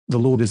The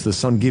Lord is the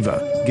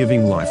Sungiver,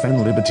 giving life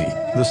and liberty.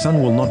 The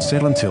sun will not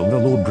set until the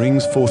Lord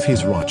brings forth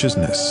his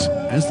righteousness.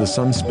 As the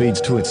sun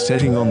speeds to its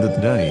setting on that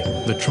day,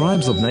 the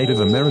tribes of Native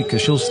America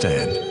shall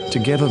stand,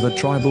 together the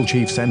tribal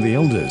chiefs and the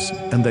elders,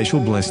 and they shall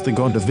bless the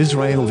God of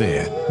Israel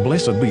there.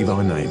 Blessed be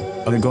thy name,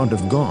 O God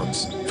of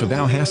gods, for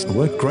thou hast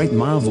worked great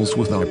marvels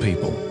with thy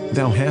people.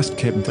 Thou hast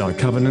kept thy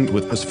covenant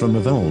with us from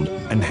of old,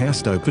 and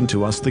hast opened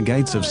to us the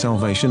gates of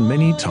salvation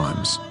many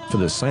times. For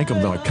the sake of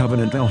thy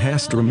covenant thou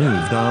hast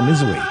removed our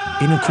misery.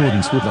 In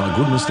accordance with thy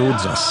goodness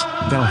towards us,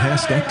 thou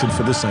hast acted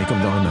for the sake of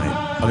thy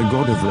name, O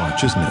God of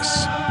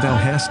righteousness. Thou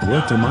hast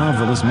worked a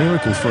marvelous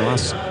miracle for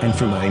us, and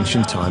from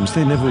ancient times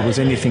there never was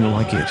anything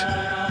like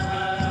it.